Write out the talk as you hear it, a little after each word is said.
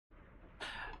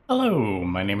Hello,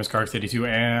 my name is Carx82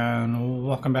 and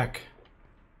welcome back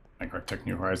to my Tech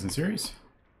New Horizons series.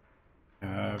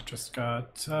 I've just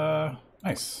got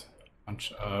nice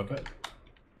bunch of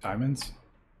diamonds.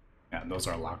 Yeah, those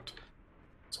are locked.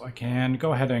 So I can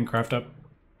go ahead and craft up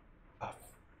a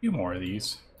few more of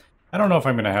these. I don't know if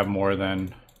I'm going to have more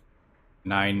than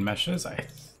 9 meshes. I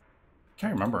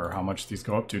can't remember how much these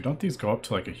go up to. Don't these go up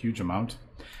to like a huge amount?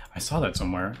 I saw that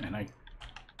somewhere and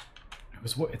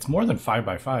it's more than 5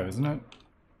 by 5, isn't it?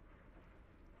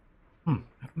 I don't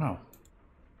know.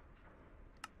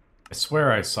 I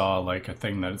swear I saw like a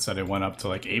thing that said it went up to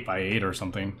like 8 by 8 or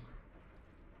something.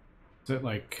 Is it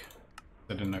like,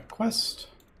 is it in a quest?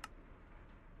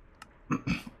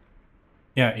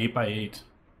 Yeah, 8 by 8.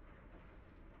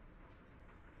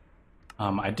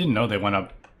 I didn't know they went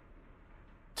up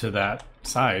to that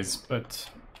size,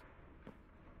 but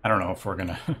I don't know if we're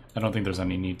gonna, I don't think there's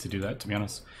any need to do that, to be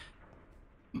honest.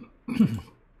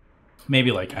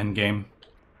 Maybe like endgame.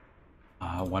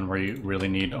 One where you really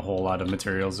need a whole lot of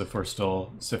materials if we're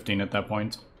still sifting at that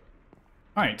point.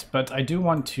 Alright, but I do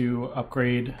want to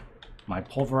upgrade my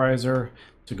pulverizer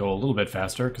to go a little bit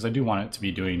faster, because I do want it to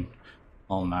be doing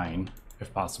all 9,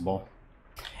 if possible.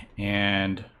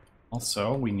 And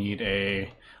also, we need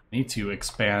I need to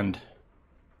expand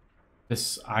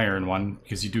this iron one,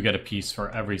 because you do get a piece for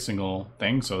every single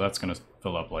thing, so that's going to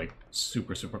fill up like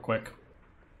super quick.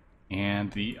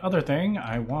 And the other thing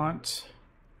I want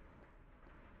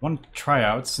to try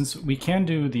out, since we can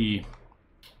do the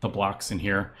blocks in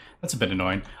here, that's a bit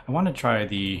annoying. I want to try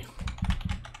the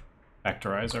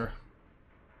Factorizer.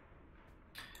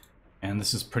 And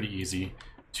this is pretty easy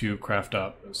to craft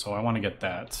up, so I want to get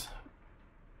that.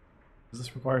 Does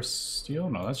this require steel?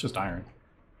 No, that's just iron.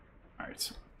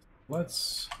 Alright,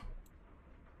 let's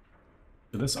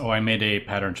do this. Oh, I made a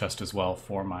pattern chest as well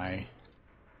for my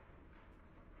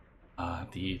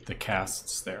the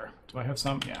casts there. Do I have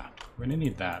some? Yeah, we're gonna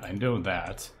need that. I know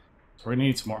that. So we're gonna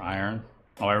need some more iron.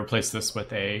 Oh, I replaced this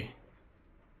with a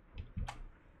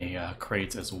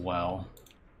crate as well.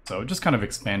 So just kind of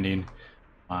expanding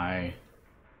my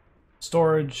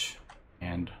storage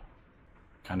and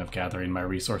kind of gathering my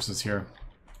resources here.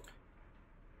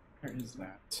 Where is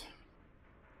that?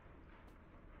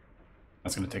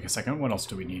 That's gonna take a second. What else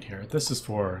do we need here? This is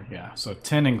for, yeah, so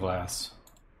tin and glass.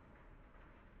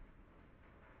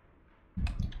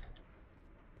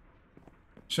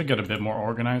 Should get a bit more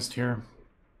organized here.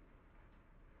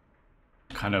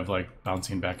 Kind of like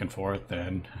bouncing back and forth,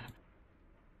 and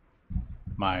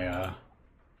my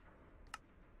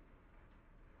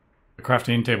the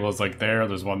crafting table is like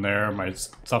there's one there, my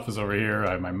stuff is over here,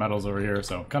 I have my metals over here,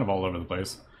 so kind of all over the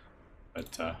place.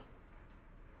 But not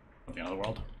the end of the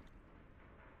world.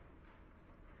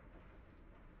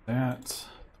 Those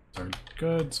are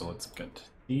good, so let's get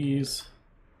these.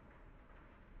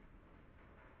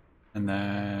 And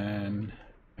then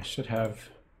I should have,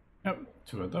 yep,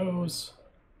 2 of those.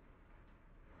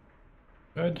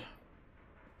 Good.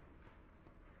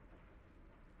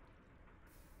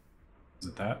 Is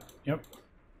it that? Yep.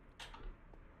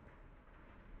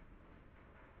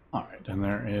 Alright, and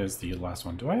there is the last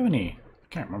one. Do I have any? I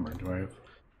can't remember. Do I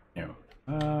have?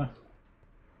 No.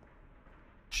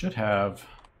 Should have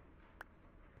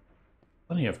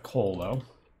plenty of coal, though.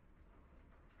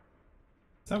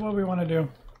 Is that what we want to do?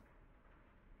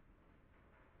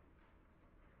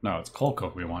 No, it's coal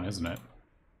coke we want, isn't it?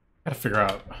 Gotta figure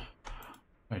out what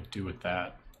I do with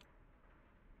that.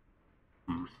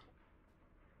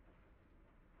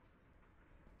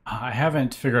 I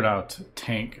haven't figured out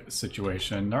tank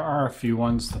situation. There are a few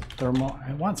ones. The thermal.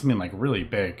 I want something like really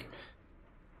big.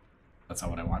 That's not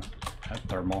what I want. That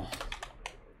thermal.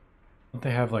 Don't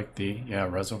they have like the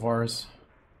reservoirs?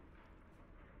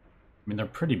 I mean, they're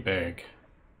pretty big,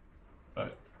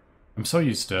 but I'm so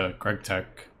used to Greg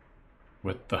Tech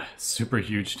with the super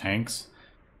huge tanks.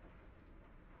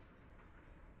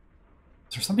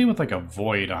 Is there something with like a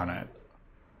void on it?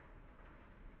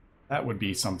 That would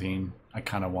be something I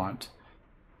kind of want.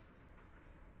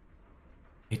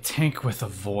 A tank with a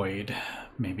void.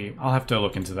 Maybe. I'll have to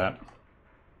look into that.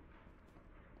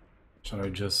 Should I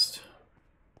just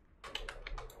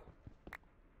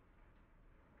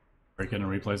break it and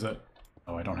replace it?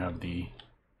 Oh, I don't have the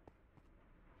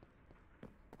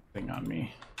thing on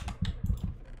me.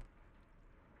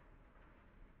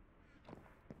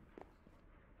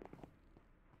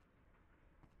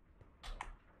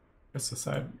 Guess the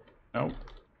side. Nope.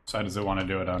 Side does it want to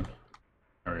do it on?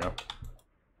 There we go.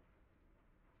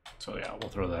 So yeah, we'll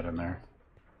throw that in there.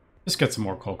 Just get some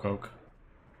more coal coke.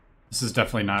 This is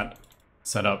definitely not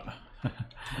set up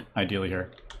ideally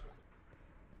here.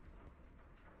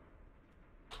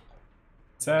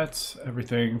 Is that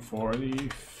everything for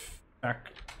the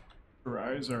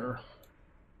Factorizer?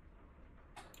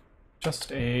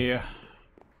 Just a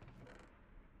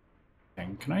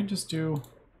thing. Can I just do...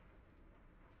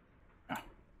 Yeah.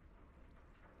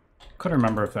 Couldn't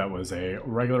remember if that was a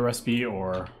regular recipe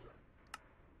or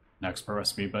an expert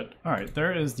recipe, but alright,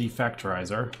 there is the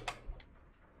Factorizer.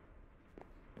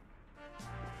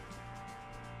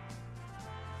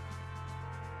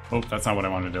 Oh, that's not what I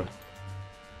wanted to do.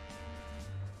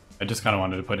 I just kind of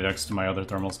wanted to put it next to my other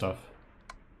thermal stuff.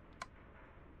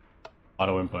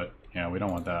 Auto input. Yeah, we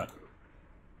don't want that.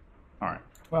 Alright,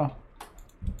 well,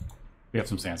 we have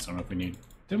some sandstone if we need.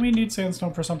 Didn't we need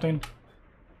sandstone for something?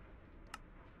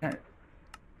 Alright.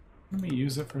 Let me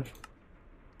use it for...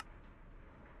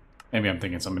 Maybe I'm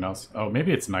thinking something else. Oh,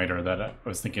 maybe it's niter that I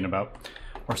was thinking about.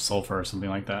 Or sulfur or something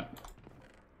like that.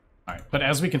 Alright, but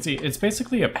as we can see, it's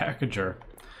basically a packager.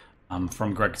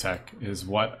 From Greg Tech is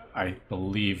what I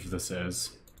believe this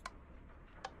is.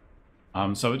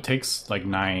 So it takes like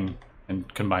 9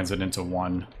 and combines it into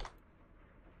 1.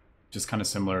 Just kind of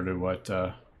similar to what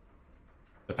the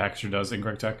packager does in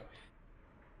Greg Tech.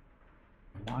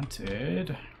 I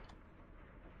wanted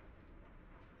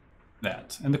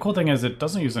that. And the cool thing is it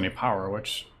doesn't use any power,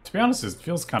 which, to be honest, it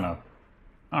feels kind of,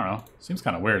 I don't know, seems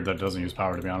kind of weird that it doesn't use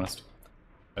power, to be honest.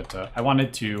 But I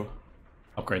wanted to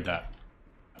upgrade that.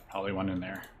 Probably one in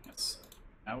there. Yes.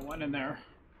 That one in there.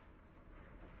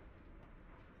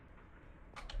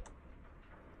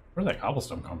 Where did that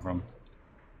cobblestone come from?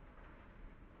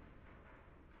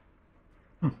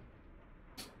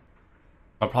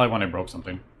 Probably when I broke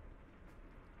something.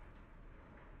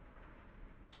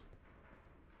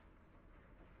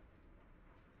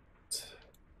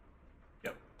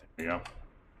 Yep, there we go.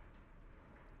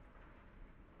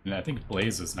 And I think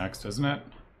blaze is next, isn't it?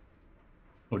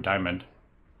 Oh, diamond.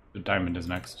 The diamond is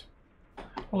next.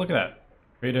 Oh, look at that.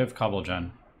 Creative cobble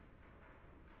gen.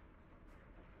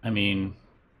 I mean...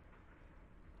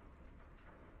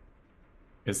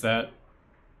 Is that...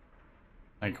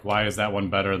 Like, why is that one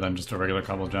better than just a regular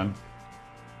cobble gen?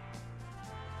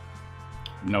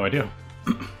 No idea.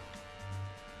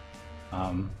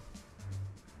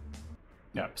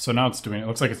 Yeah, so now it's doing... It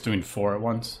looks like it's doing 4 at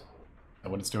once. Is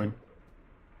that what it's doing?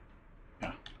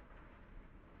 Yeah.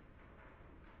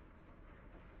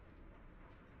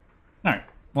 Alright,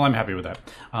 well I'm happy with that.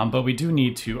 But we do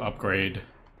need to upgrade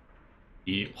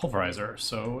the pulverizer.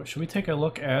 So should we take a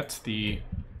look at the...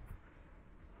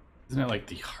 Isn't it like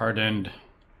the hardened...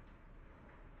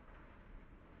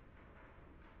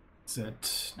 Is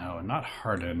it... No, not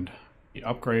hardened. The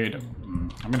upgrade... I'm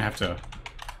gonna have to...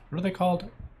 What are they called?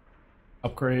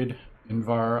 Upgrade,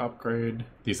 Invar, upgrade...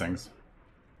 These things.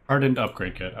 Hardened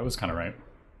upgrade kit. I was kind of right.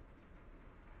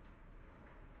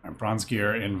 Right, bronze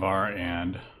gear, Invar,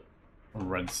 and...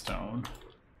 redstone.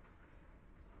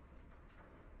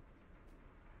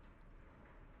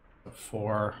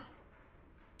 4.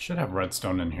 Should have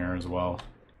redstone in here as well.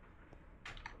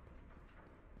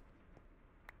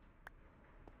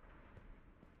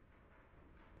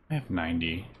 I have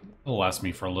 90. It'll last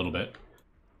me for a little bit.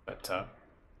 But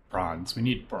bronze. We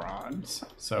need bronze.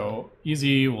 So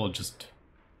easy, we'll just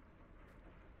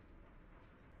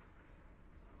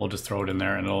throw it in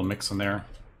there and it'll mix in there.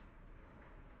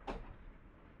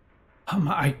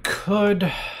 I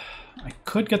could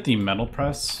get the metal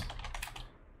press.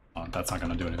 Oh, that's not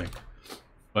going to do anything.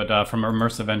 But from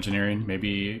immersive engineering,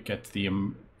 maybe get the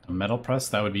metal press.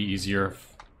 That would be easier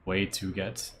way to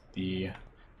get the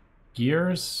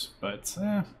gears. But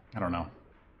I don't know.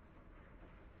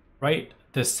 Right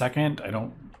this second, I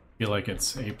don't feel like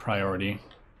it's a priority.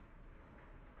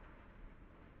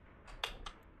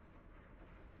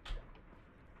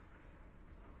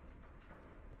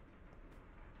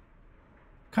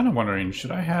 Kind of wondering,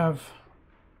 should I have...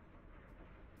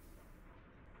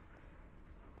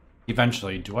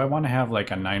 Eventually, do I want to have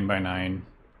like a 9x9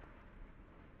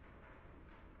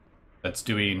 that's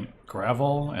doing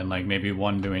gravel and like maybe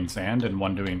one doing sand and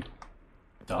one doing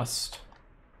dust?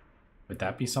 Would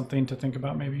that be something to think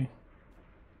about maybe?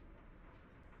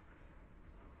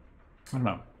 I don't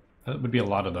know. That would be a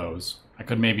lot of those. I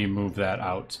could maybe move that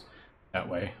out that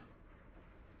way.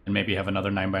 And maybe have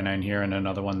another 9x9 here and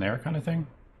another one there kind of thing.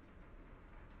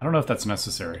 I don't know if that's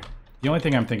necessary. The only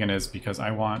thing I'm thinking is because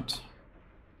I want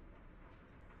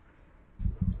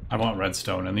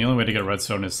redstone, and the only way to get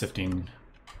redstone is sifting.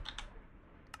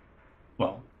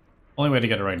 Well, only way to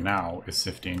get it right now is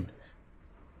sifting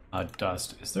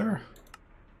dust. Is there?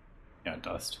 Yeah,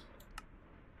 dust.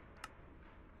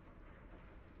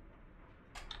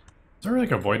 Is there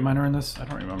like a void miner in this? I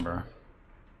don't remember.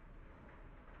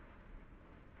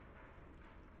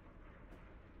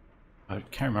 I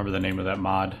can't remember the name of that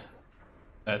mod.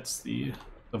 That's the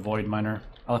void miner.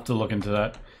 I'll have to look into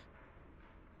that.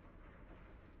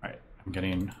 Alright, I'm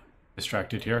getting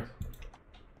distracted here.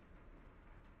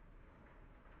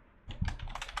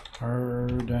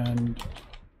 Hardened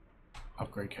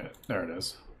upgrade kit. There it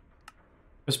is.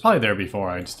 It was probably there before,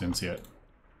 I just didn't see it.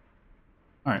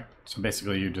 Alright, so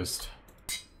basically you just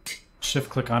shift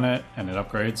click on it and it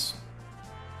upgrades.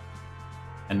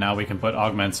 And now we can put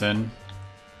augments in.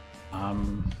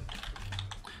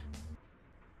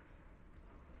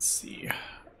 Let's see.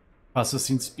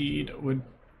 Processing speed would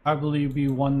probably be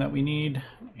one that we need,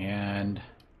 and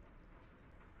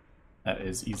that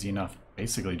is easy enough.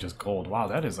 Basically just gold. Wow,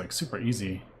 that is like super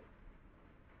easy.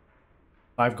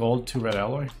 5 gold, 2 red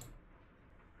alloy.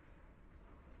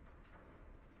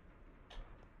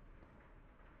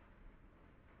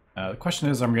 The question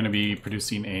is, I'm going to be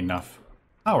producing enough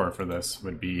power for this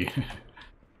would be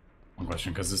one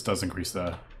question, because this does increase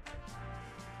the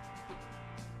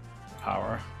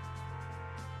power.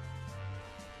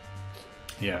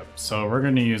 Yeah, so we're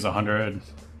going to use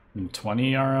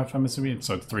 120 RF, I'm assuming,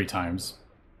 so it's 3 times.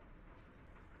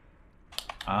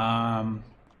 Not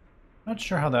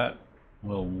sure how that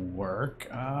will work.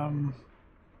 I'm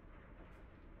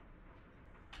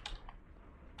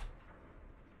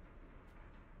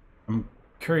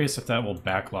curious if that will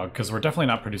backlog, because we're definitely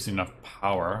not producing enough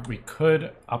power. We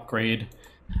could upgrade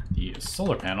the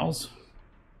solar panels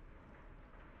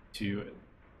to,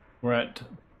 we're at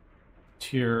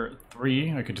tier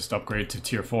 3. I could just upgrade to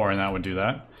tier 4 and that would do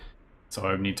that. So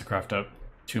I would need to craft up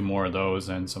 2 more of those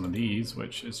and some of these,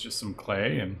 which is just some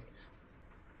clay and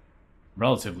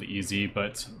relatively easy,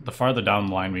 but the farther down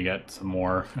the line we get, the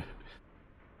more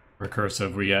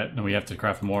recursive we get, and we have to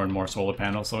craft more and more solar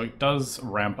panels, so it does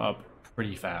ramp up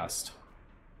pretty fast.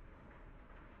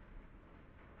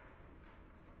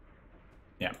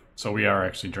 Yeah, so we are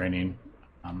actually draining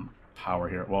power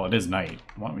here. Well, it is night.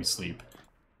 Why don't we sleep,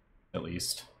 at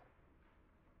least?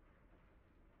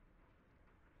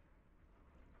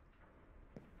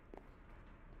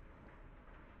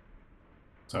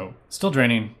 So, still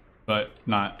draining, but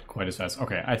not quite as fast.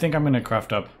 Okay, I think I'm going to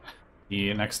craft up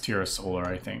the next tier of solar,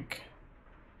 I think.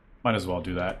 Might as well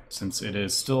do that, since it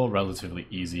is still relatively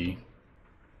easy.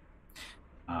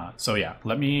 So yeah,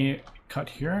 let me cut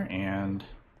here, and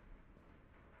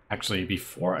actually,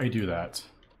 before I do that,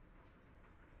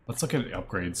 let's look at the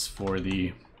upgrades for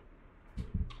the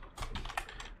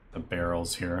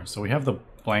barrels here. So we have the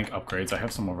blank upgrades. I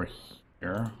have some over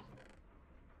here.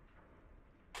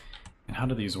 And how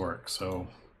do these work? So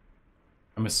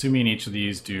I'm assuming each of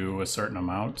these do a certain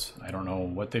amount. I don't know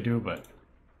what they do, but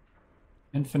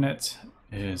infinite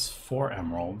is 4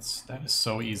 emeralds. That is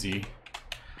so easy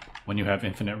when you have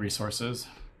infinite resources.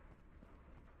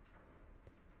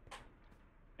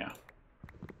 Yeah.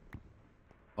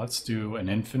 Let's do an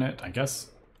infinite, I guess.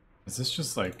 Is this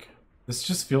just like, this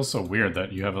just feels so weird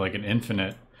that you have like an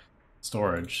infinite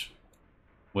storage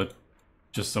with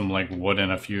just some like wood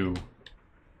and a few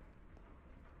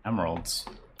emeralds.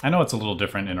 I know it's a little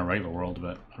different in a regular world,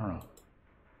 but I don't know.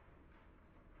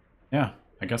 Yeah,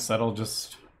 I guess that'll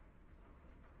just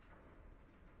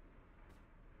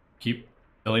keep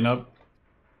filling up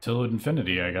till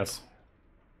infinity, I guess.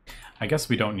 I guess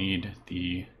we don't need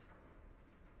the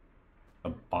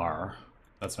bar.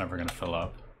 That's never going to fill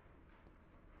up.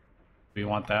 Do we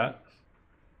want that?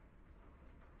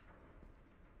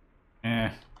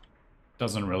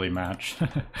 Doesn't really match.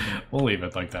 We'll leave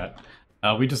it like that.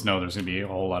 We just know there's going to be a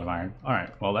whole lot of iron.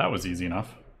 Alright, well that was easy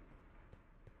enough.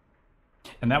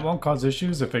 And that won't cause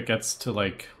issues if it gets to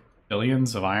like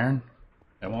billions of iron?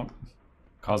 That won't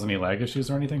cause any lag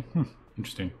issues or anything?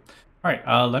 Interesting. Alright,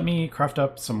 let me craft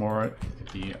up some more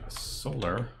of the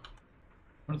solar.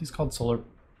 What are these called? Solar?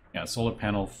 Yeah, solar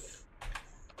panel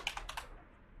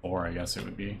 4, I guess it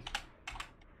would be.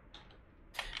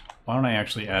 Why don't I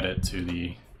actually add it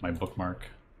to my bookmark?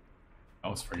 I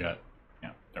always forget.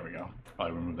 Yeah, there we go.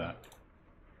 Probably remove that.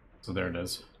 So there it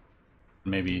is.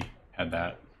 Maybe add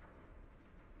that.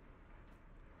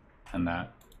 And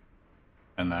that.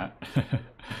 And that.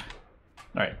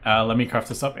 Alright, let me craft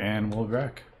this up and we'll be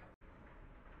back.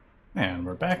 And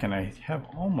we're back, and I have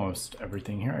almost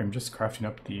everything here. I'm just crafting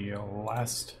up the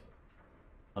last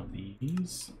of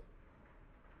these.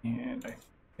 And I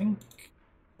think...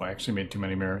 well, I actually made too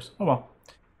many mirrors. Oh well.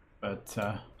 But,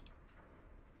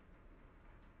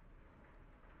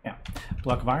 yeah.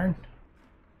 Block of iron.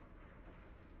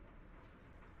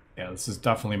 Yeah, this is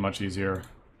definitely much easier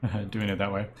doing it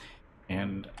that way.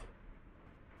 And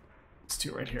let's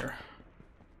do it right here.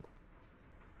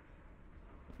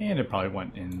 And it probably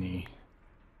went in the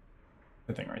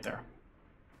thing right there.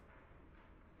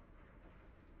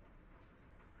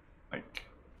 Like,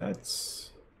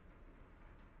 that's...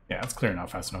 Yeah, it's clear not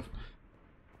fast enough.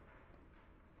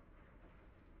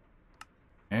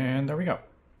 And there we go.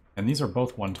 And these are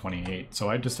both 128, so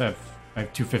I have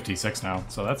 256 now,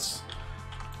 so that's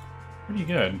pretty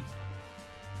good.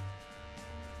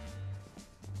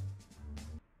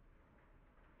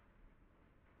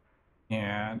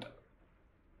 And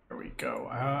there we go.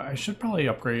 I should probably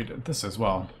upgrade this as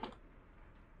well.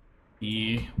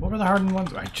 What were the hardened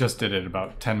ones? I just did it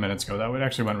about 10 minutes ago. That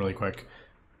actually went really quick.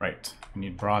 Right, we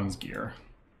need bronze gear.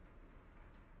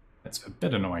 That's a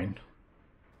bit annoying.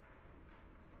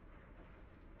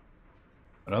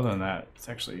 But other than that, it's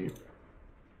actually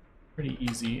pretty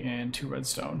easy, and 2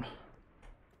 redstone.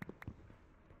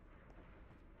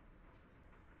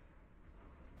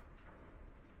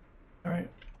 Alright,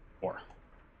 4.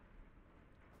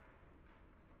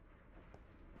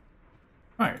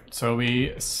 Alright, so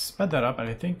we sped that up, and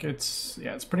I think it's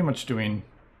pretty much doing...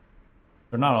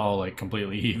 They're not all, like,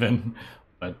 completely even,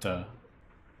 but,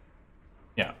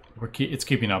 yeah, it's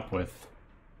keeping up with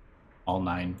all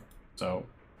 9, so...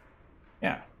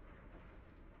 Yeah.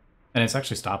 And it's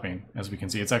actually stopping, as we can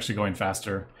see. It's actually going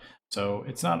faster. So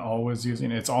it's not always using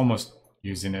it. It's almost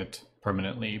using it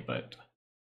permanently, but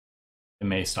it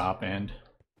may stop and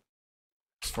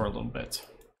just for a little bit.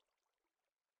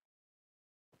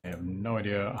 I have no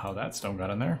idea how that stone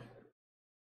got in there.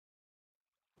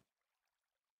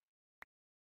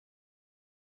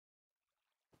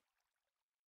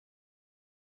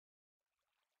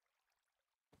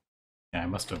 Yeah, I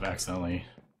must have accidentally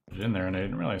put it in there and I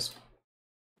didn't realize.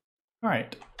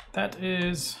 Alright, that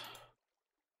is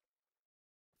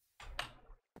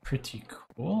pretty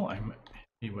cool. I'm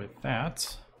happy with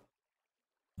that.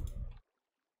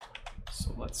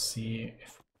 So let's see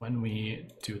if when we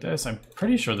do this, I'm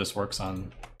pretty sure this works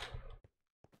on...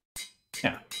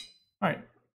 Yeah. Alright,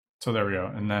 so there we go.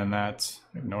 And then that's,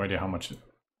 I have no idea how much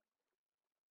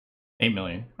 8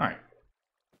 million. Alright.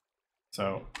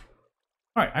 So,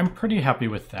 alright, I'm pretty happy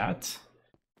with that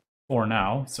for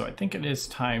now. So I think it is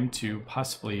time to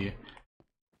possibly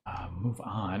move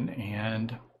on,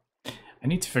 and I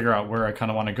need to figure out where I kind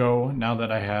of want to go now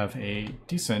that I have a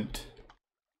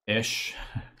decent-ish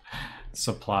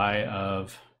supply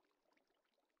of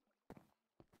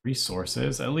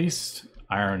resources, at least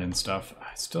iron and stuff.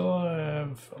 I still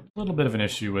have a little bit of an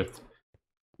issue with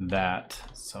that,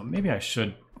 so maybe I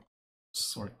should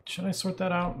should I sort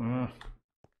that out?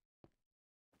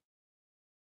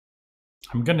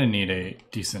 I'm gonna need a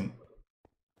decent...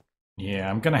 Yeah,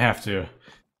 I'm gonna have to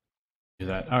do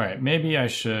that. Alright, maybe I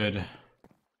should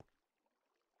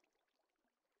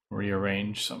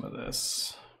rearrange some of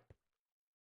this.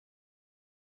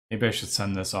 Maybe I should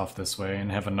send this off this way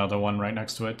and have another one right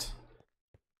next to it.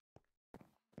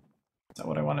 Is that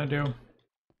what I want to do?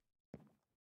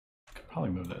 I could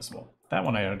probably move this. Well, that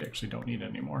one I actually don't need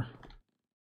anymore.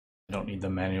 I don't need the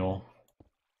manual.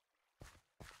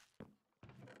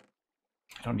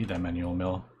 I don't need that manual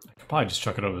mill. I could probably just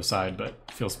chuck it over the side, but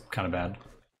it feels kind of bad.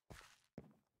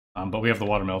 But we have the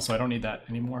water mill, so I don't need that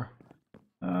anymore.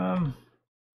 I'm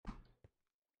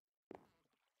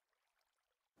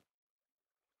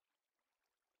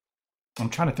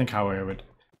trying to think how I would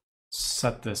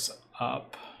set this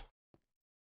up.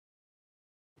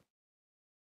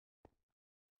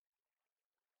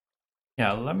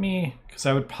 Yeah, let me, because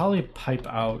I would probably pipe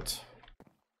out...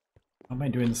 How am I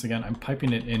doing this again? I'm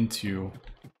piping it into...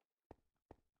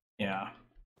 Yeah.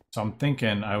 So I'm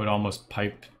thinking I would almost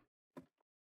pipe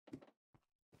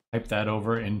that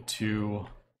over into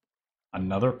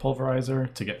another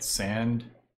pulverizer to get sand.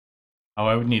 Oh,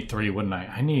 I would need 3, wouldn't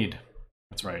I?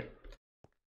 That's right.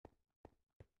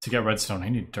 To get redstone, I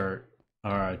need dirt,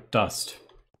 or dust.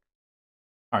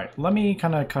 Alright, let me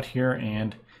kind of cut here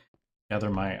and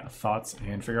gather my thoughts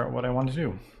and figure out what I want to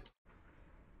do.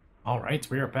 Alright,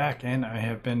 we are back, and I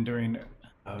have been doing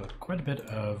quite a bit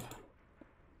of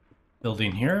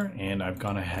building here, and I've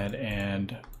gone ahead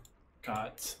and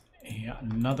got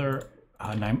another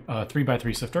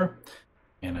 3x3 sifter,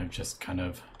 and I've just kind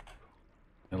of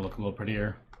made it look a little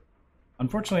prettier.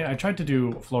 Unfortunately, I tried to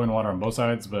do flowing water on both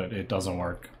sides, but it doesn't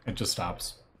work. It just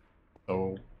stops.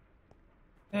 So,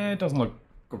 it doesn't look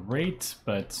great,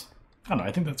 but I don't know,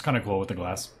 I think that's kind of cool with the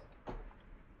glass.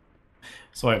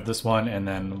 So I have this one and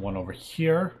then one over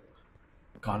here.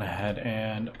 Gone ahead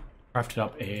and crafted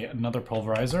up another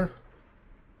pulverizer.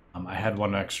 I had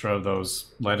one extra of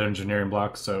those lead engineering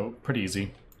blocks, so pretty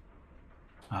easy.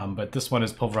 But this one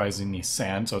is pulverizing the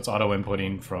sand, so it's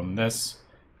auto-inputting from this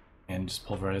and just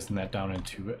pulverizing that down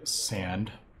into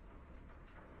sand.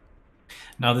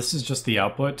 Now this is just the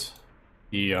output.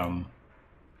 The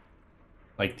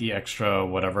like the extra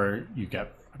whatever you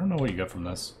get. I don't know what you get from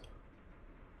this.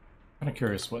 I'm kind of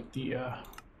curious what the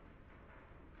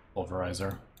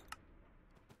pulverizer.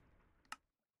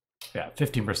 Yeah,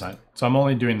 15%. So I'm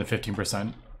only doing the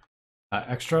 15%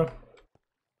 extra,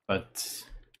 but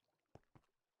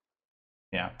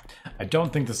yeah, I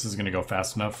don't think this is going to go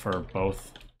fast enough for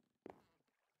both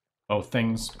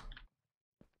things.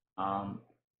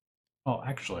 Oh,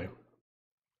 actually,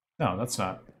 no, that's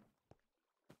not.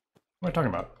 What am I talking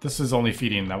about? This is only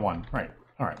feeding that one, right?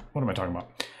 All right, what am I talking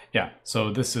about? Yeah,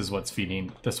 so this is what's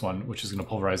feeding this one, which is going to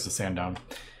pulverize the sand down.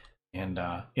 And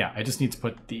yeah, I just need to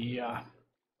put the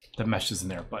meshes in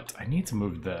there, but I need to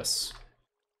move this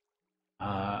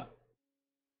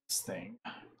thing.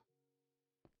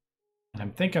 And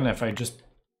I'm thinking if I just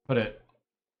put it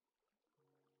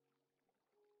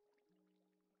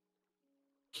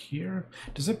here,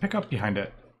 does it pick up behind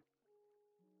it?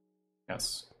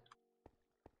 Yes.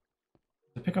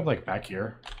 Does it pick up like back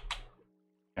here?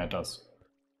 Yeah, it does.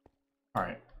 All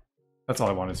right. That's all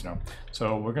I wanted to know.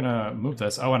 So we're gonna move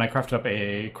this. Oh, and I crafted up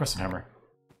a crescent hammer.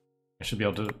 I should be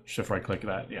able to shift right click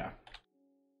that, yeah.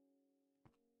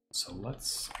 So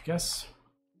let's, I guess,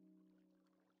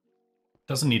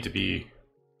 doesn't need to be.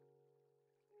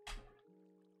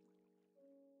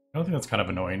 The only thing that's kind of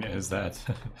annoying is that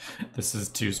this is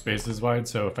 2 spaces wide,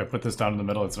 so if I put this down in the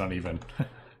middle, it's not even.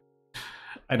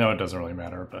 I know it doesn't really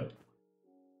matter, but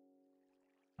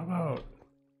how about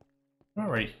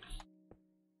right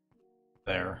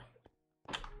there?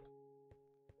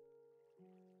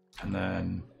 And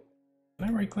then, can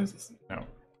I right click this? No,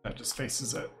 that just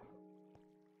faces it.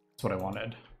 That's what I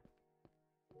wanted.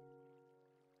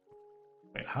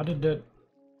 Wait, how did it?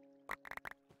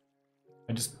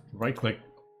 I just right click.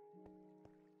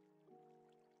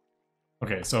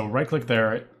 Okay, so right click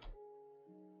there.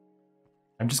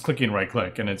 I'm just clicking right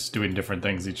click and it's doing different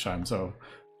things each time. So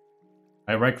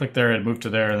I right click there and move to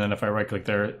there, and then if I right click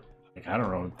there, like, I don't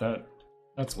know,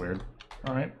 that's weird.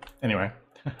 All right. Anyway,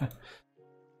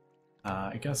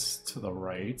 I guess to the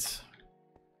right.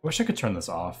 I wish I could turn this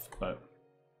off, but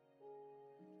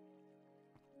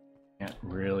can't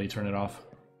really turn it off.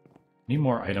 Need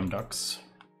more item ducts.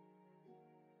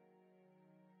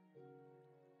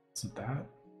 Is it that?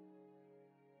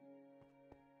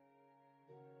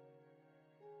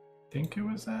 I think it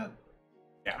was that.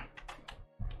 Yeah.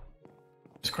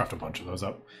 Just craft a bunch of those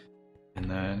up. And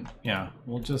then, yeah,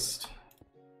 we'll just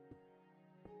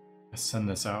send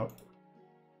this out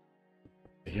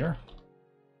to here.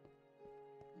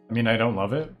 I mean, I don't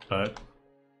love it, but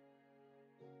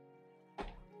is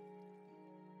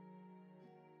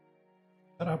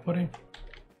that outputting?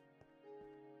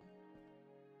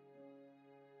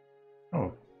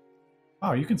 Oh.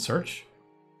 Oh, you can search.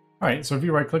 Alright, so if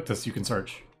you right click this, you can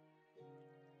search.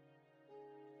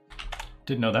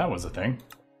 Didn't know that was a thing.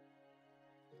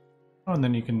 Oh, and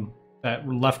then you can, that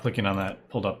left clicking on that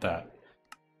pulled up that.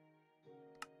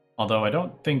 Although I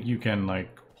don't think you can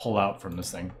like pull out from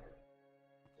this thing.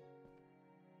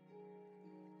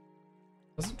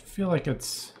 Doesn't feel like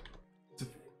it's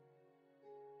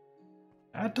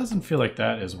that doesn't feel like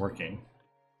that is working.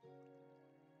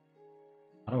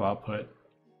 Auto output.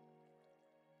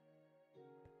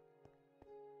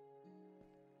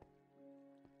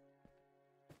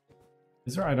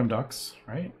 These are item ducts,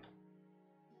 right?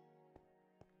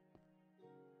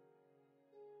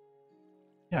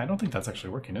 Yeah, I don't think that's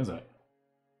actually working, is it?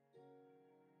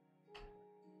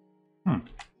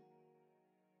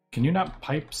 Can you not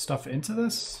pipe stuff into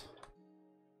this?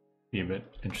 Be a bit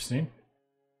interesting.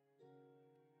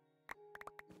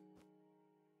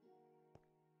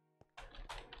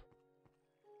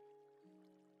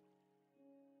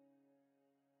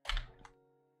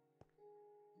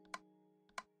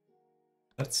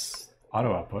 That's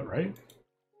auto output, right?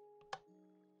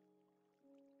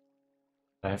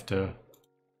 I have to... Is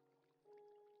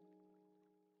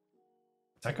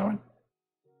that going?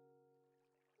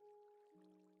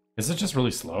 Is it just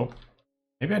really slow?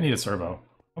 Maybe I need a servo.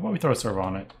 How about we throw a servo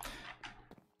on it?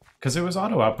 Because it was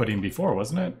auto outputting before,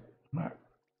 wasn't it? Not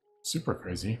super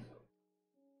crazy.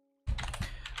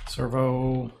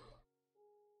 Servo.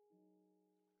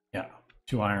 Yeah,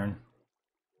 2 iron.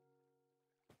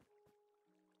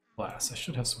 Glass. I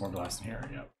should have some more glass in here.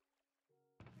 Yep.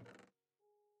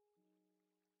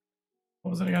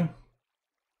 What was it again?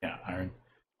 Yeah, iron.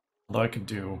 Although I could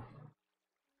do...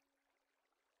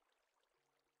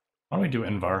 Why don't we do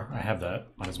Invar? I have that.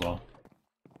 Might as well.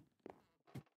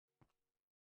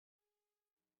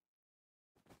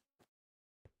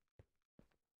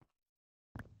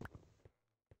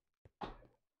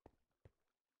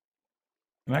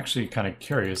 I'm actually kind of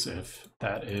curious if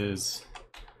that is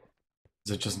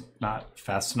Is it just not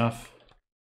fast enough?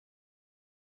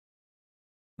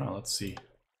 Oh, let's see.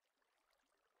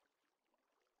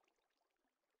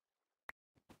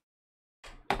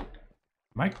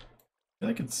 I feel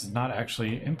like it's not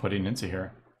actually inputting into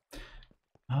here.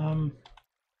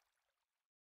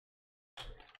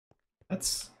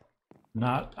 That's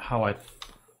not how I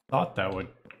thought that would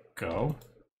go.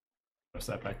 What's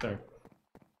that back there?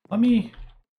 Let me...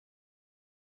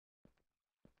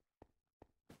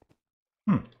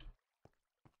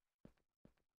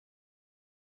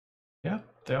 Yeah,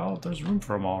 there's room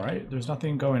for them all, right? There's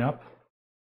nothing going up.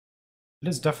 It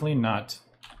is definitely not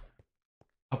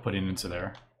outputting into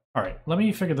there. All right, let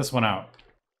me figure this one out.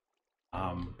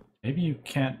 Maybe you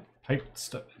can't pipe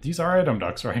stuff. These are item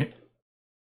ducts, right?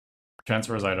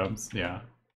 Transfers items, yeah.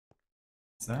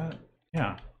 Is that?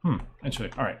 Yeah.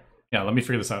 Interesting. All right. Yeah, let me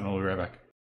figure this out and we'll be right back.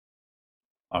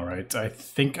 All right, I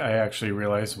think I actually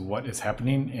realized what is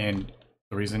happening, and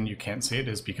the reason you can't see it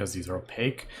is because these are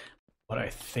opaque. What I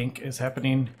think is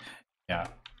happening, yeah,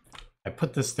 I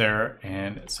put this there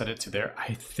and set it to there.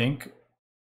 I think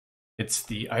it's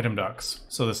the item ducts.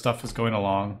 So the stuff is going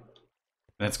along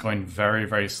and it's going very,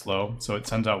 very slow. So it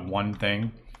sends out one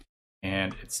thing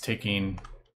and it's taking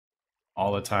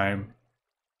all the time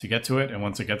to get to it. And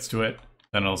once it gets to it,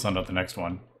 then it'll send out the next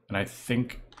one. And I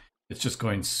think it's just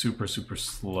going super, super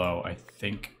slow, I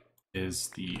think is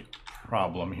the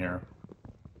problem here.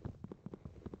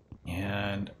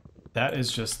 And that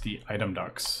is just the item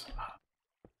ducts.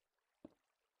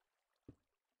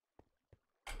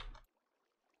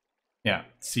 Yeah,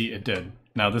 see, it did.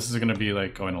 Now this is going to be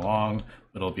like going along.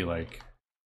 It'll be like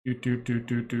doot, doot, doot,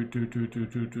 doot, doot, doot, doot,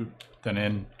 doot, doot, doot, then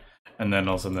in, and then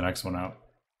I'll send the next one out.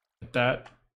 But that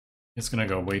is going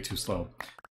to go way too slow.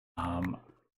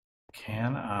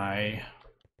 Can I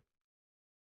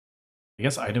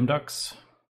guess item ducts. I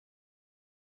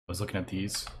was looking at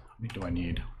these. How many do I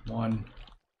need? One.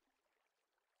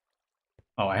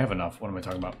 Oh, I have enough. What am I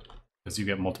talking about? Because you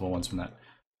get multiple ones from that.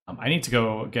 I need to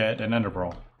go get an ender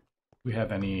pearl. Do we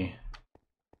have any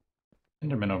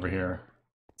enderman over here?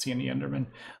 See any enderman?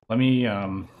 Let me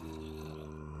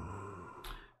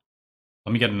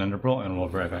get an ender pearl and we'll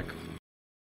be right back.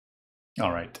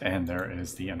 All right, and there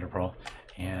is the ender pearl.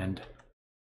 And I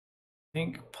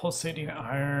think pulsating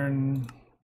iron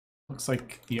looks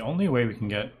like the only way we can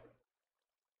get.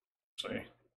 Actually,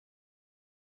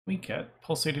 we get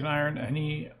pulsating iron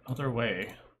any other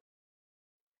way?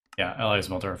 Yeah, alloy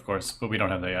smelter, of course, but we don't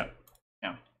have that yet.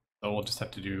 Yeah, so we'll just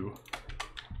have to do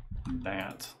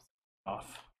that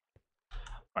off.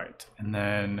 All right, and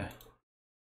then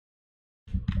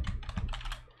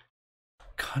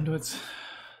conduits.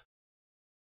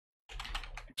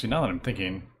 Actually, now that I'm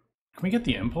thinking, can we get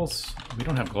the impulse? We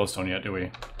don't have glowstone yet, do we?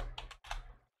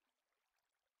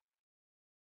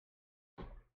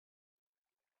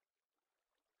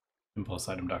 Impulse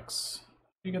item ducts.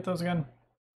 Do you get those again?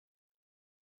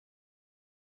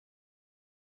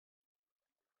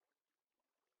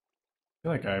 I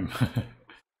feel like I'm...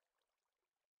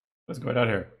 What's going on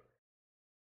here?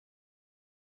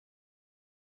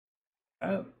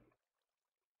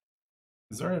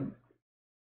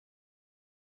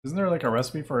 Isn't there like a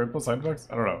recipe for impulse item ducts?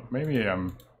 I don't know. Maybe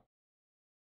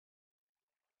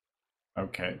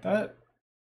okay, that...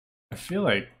 I feel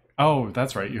like... Oh,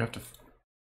 that's right. You have to...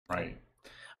 Right.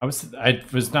 I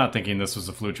was not thinking this was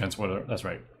a fluid transporter. That's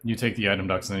right. You take the item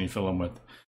ducts and then you fill them with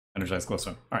energized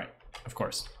glowstone. All right, of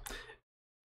course.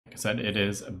 Like I said, it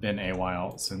has been a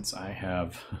while since I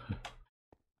have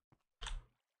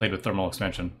played with thermal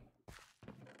expansion.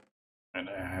 And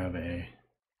I have a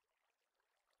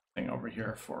thing over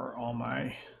here for all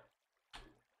my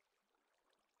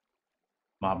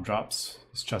mob drops.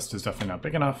 This chest is definitely not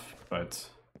big enough, but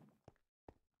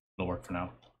it'll work for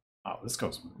now. Wow, this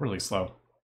goes really slow.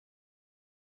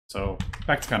 So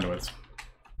back to conduits.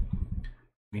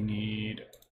 We need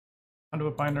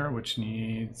conduit binder, which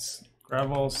needs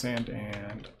gravel, sand,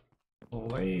 and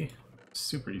clay.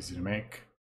 Super easy to make.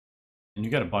 And you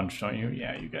get a bunch, don't you?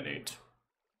 Yeah, you get 8.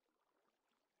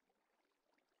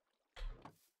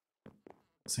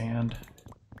 Sand.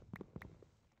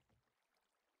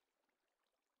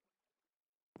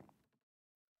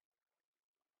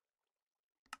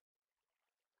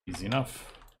 Easy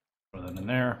enough. Throw that in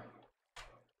there.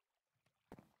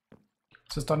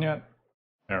 Is this done yet?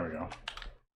 There we go.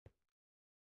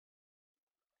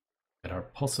 Get our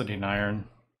pulsating iron.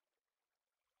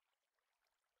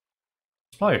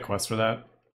 There's probably a quest for that,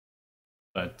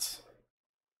 but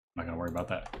I'm not gonna worry about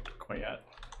that quite yet.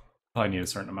 Probably need a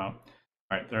certain amount.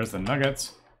 All right, there's the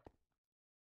nuggets.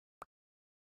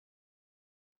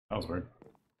 That was weird.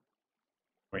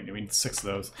 Wait, we need 6 of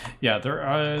those. Yeah,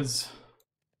 there is...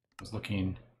 I was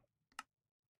looking...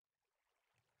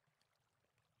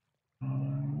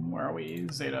 where are we?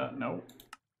 Zeta? No.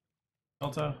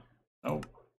 Delta? No.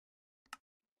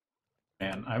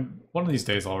 Man, one of these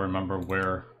days I'll remember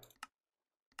where...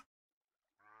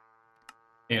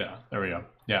 Eta, there we go.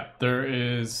 Yeah, there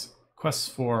is quests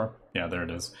for... Yeah, there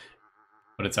it is.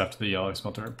 But it's after the yellow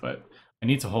smelter, but I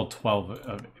need to hold 12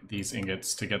 of these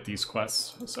ingots to get these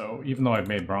quests. So even though I've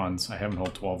made bronze, I haven't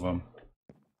held 12 of them.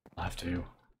 I'll have to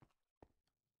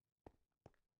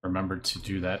remember to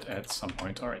do that at some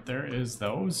point. Alright, there is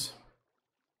those.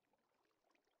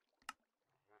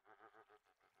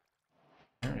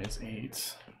 There is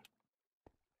 8.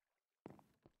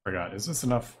 Forgot, is this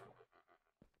enough?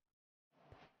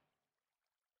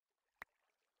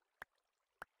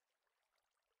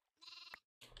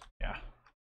 Yeah.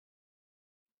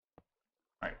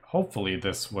 Alright, hopefully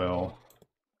this will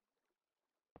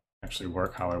actually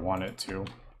work how I want it to.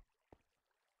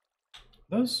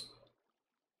 Those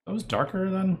darker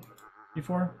than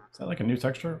before? Is that like a new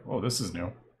texture? Oh, this is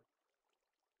new.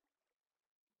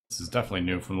 This is definitely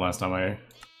new from the last time I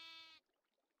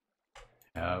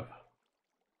have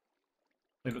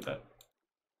played with that.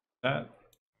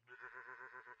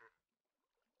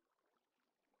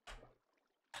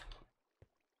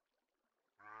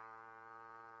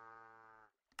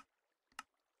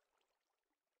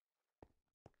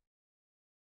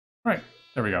 Right,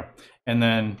 there we go. And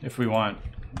then if we want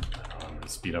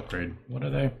speed upgrade, what are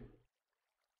they?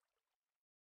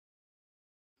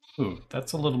 Ooh,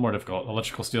 that's a little more difficult.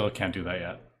 Electrical steel, can't do that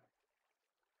yet.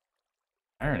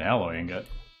 Iron alloy ingot.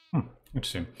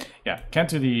 Interesting. Yeah, can't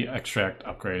do the extract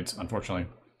upgrades, unfortunately.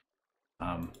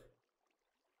 I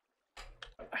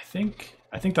think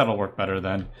that'll work better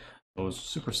than those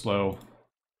super slow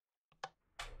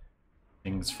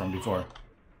things from before.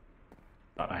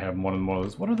 I have one of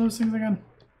those. What are those things again?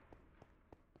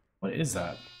 What is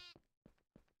that?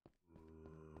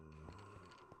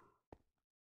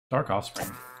 Dark Offspring.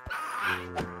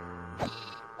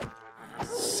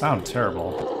 Sound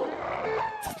terrible.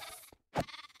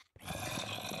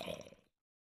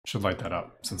 Should light that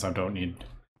up since I don't need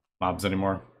mobs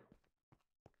anymore.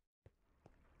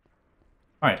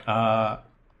 Alright,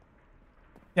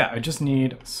 yeah, I just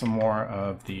need some more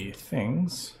of the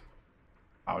things.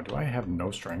 Oh, do I have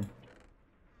no string?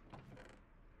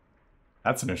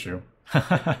 That's an issue.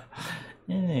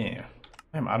 Yeah,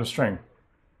 I'm out of string.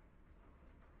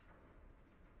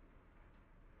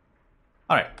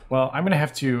 Alright, well, I'm gonna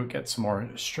have to get some more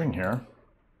string here.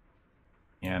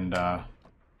 And,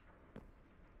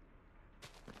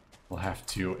 we'll have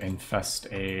to infest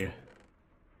a...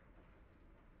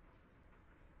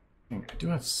 I do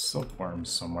have silkworms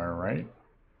somewhere, right?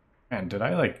 Man, did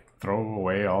I, like, throw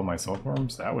away all my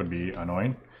silkworms? That would be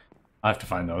annoying. I'll have to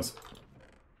find those.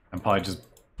 I'm probably just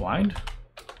blind?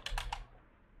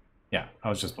 Yeah, I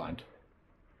was just blind.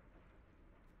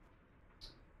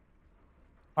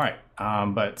 Alright,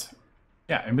 but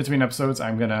yeah, in between episodes,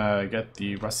 I'm gonna get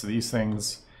the rest of these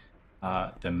things.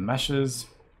 The meshes.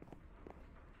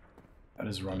 That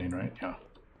is running, right? Yeah.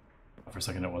 For a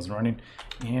second it wasn't running.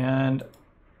 And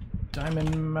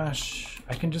diamond mesh.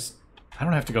 I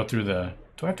don't have to go through the...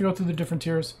 Do I have to go through the different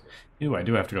tiers? Ew, I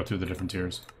do have to go through the different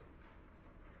tiers.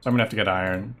 So I'm gonna have to get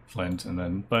iron, flint, and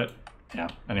then... But, yeah,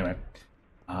 anyway.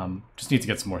 Just need to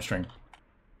get some more string.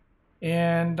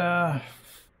 And,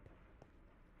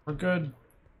 we're good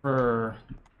for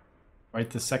right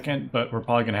this second, but we're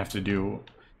probably gonna have to do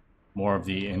more of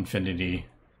the infinity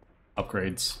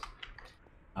upgrades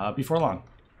before long.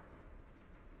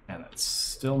 And that's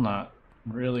still not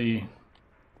really...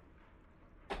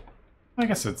 I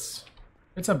guess it's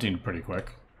emptying pretty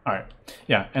quick. Alright,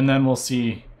 yeah, and then we'll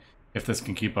see if this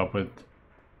can keep up with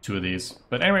 2 of these.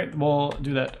 But anyway, we'll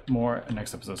do that more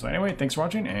next episode. So anyway, thanks for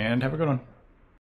watching, and have a good one.